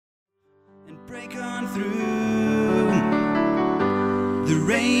break on through. The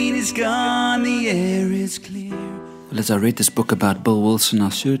rain is gone, the air is clear. Well, as I read this book about Bill Wilson, I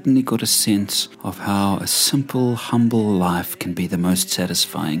certainly got a sense of how a simple, humble life can be the most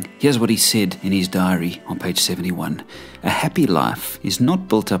satisfying. Here's what he said in his diary on page 71. A happy life is not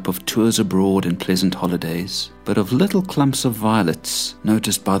built up of tours abroad and pleasant holidays, but of little clumps of violets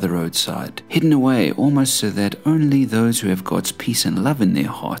noticed by the roadside, hidden away almost so that only those who have God's peace and love in their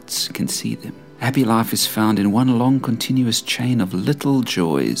hearts can see them. A happy life is found in one long continuous chain of little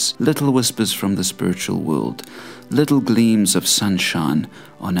joys, little whispers from the spiritual world, little gleams of sunshine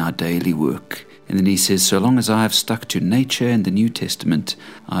on our daily work. And then he says, so long as I have stuck to nature and the New Testament,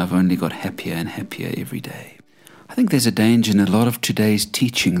 I have only got happier and happier every day. I think there's a danger in a lot of today's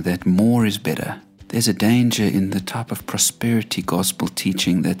teaching that more is better. There's a danger in the type of prosperity gospel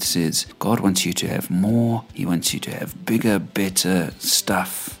teaching that says God wants you to have more, He wants you to have bigger, better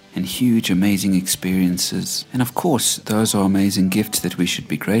stuff and huge, amazing experiences. And of course, those are amazing gifts that we should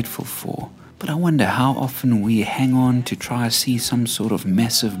be grateful for. But I wonder how often we hang on to try to see some sort of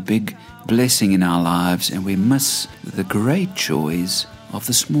massive, big blessing in our lives and we miss the great joys of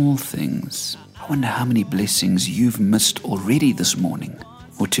the small things. I wonder how many blessings you've missed already this morning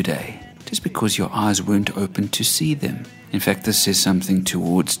or today, just because your eyes weren't open to see them. In fact, this says something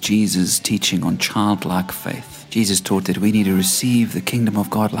towards Jesus' teaching on childlike faith. Jesus taught that we need to receive the kingdom of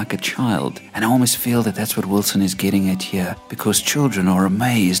God like a child. And I almost feel that that's what Wilson is getting at here, because children are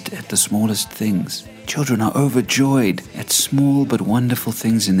amazed at the smallest things. Children are overjoyed at small but wonderful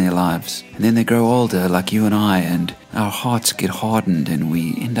things in their lives. And then they grow older like you and I, and our hearts get hardened and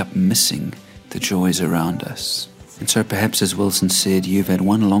we end up missing the joys around us. And so perhaps, as Wilson said, you've had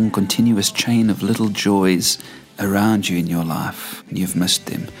one long continuous chain of little joys around you in your life, and you've missed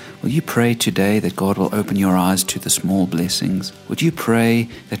them. Will you pray today that God will open your eyes to the small blessings? Would you pray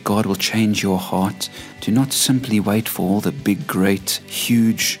that God will change your heart to not simply wait for all the big, great,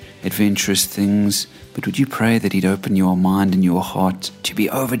 huge, adventurous things, but would you pray that He'd open your mind and your heart to be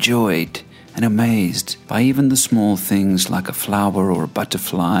overjoyed and amazed by even the small things like a flower or a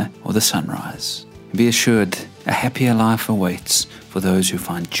butterfly or the sunrise? Be assured, a happier life awaits for those who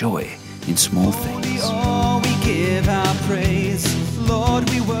find joy in small things. Give our praise, Lord,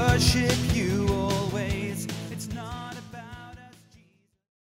 we worship.